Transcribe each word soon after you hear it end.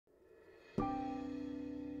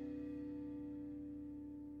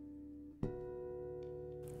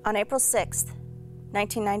On April 6th,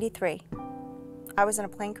 1993, I was in a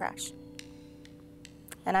plane crash,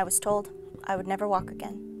 and I was told I would never walk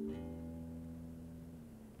again.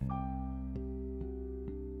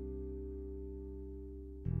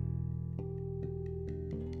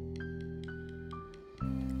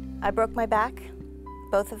 I broke my back,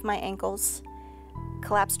 both of my ankles,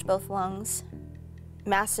 collapsed both lungs,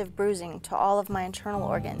 massive bruising to all of my internal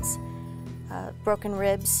organs, broken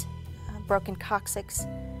ribs, broken coccyx,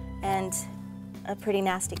 and a pretty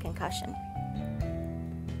nasty concussion.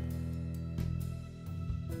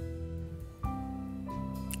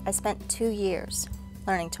 I spent 2 years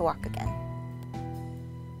learning to walk again.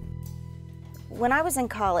 When I was in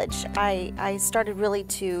college, I started really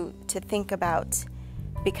to think about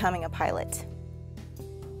becoming a pilot.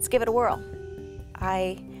 Let's give it a whirl.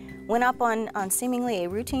 I went up on seemingly a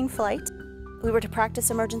routine flight. We were to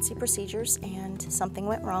practice emergency procedures, and something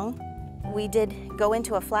went wrong. We did go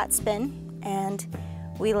into a flat spin, and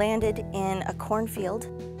we landed in a cornfield.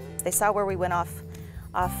 They saw where we went off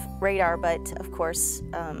radar, but of course,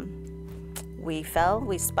 we fell,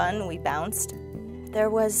 we spun, we bounced.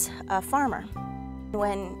 There was a farmer.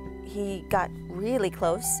 When he got really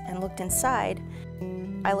close and looked inside,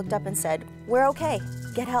 I looked up and said, "We're okay,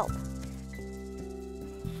 get help."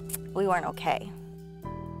 We weren't okay.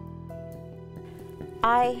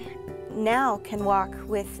 I now can walk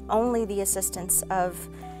with only the assistance of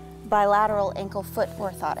bilateral ankle-foot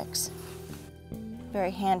orthotics.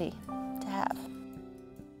 Very handy to have.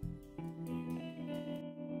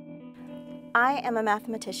 I am a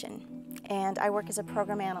mathematician, and I work as a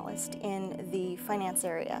program analyst in the finance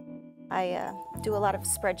area. I do a lot of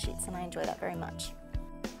spreadsheets, and I enjoy that very much.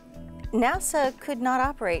 NASA could not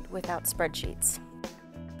operate without spreadsheets.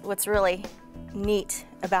 What's really neat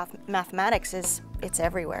about mathematics is it's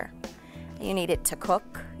everywhere. You need it to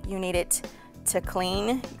cook, you need it to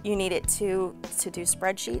clean, you need it to do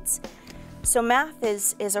spreadsheets. So math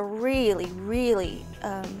is a really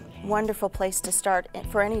wonderful place to start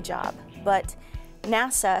for any job, but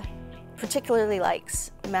NASA particularly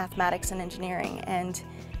likes mathematics and engineering, and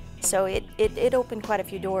so it opened quite a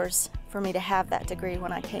few doors for me to have that degree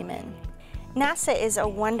when I came in. NASA is a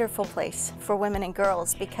wonderful place for women and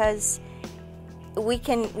girls because we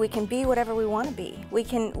can be whatever we want to be. We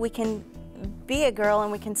can be a girl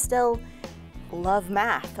and we can still love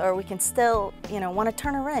math, or we can still want to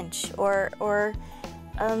turn a wrench, or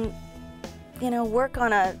work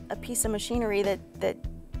on a piece of machinery that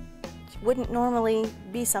wouldn't normally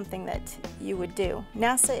be something that you would do.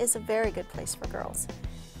 NASA is a very good place for girls,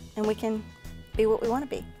 and we can be what we want to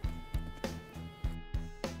be.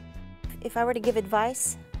 If I were to give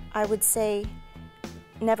advice, I would say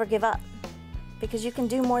never give up, because you can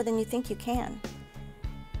do more than you think you can.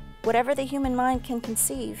 Whatever the human mind can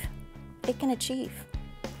conceive, it can achieve.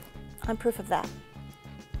 I'm proof of that.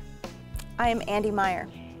 I am Andrea Meyer,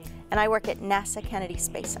 and I work at NASA Kennedy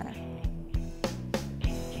Space Center.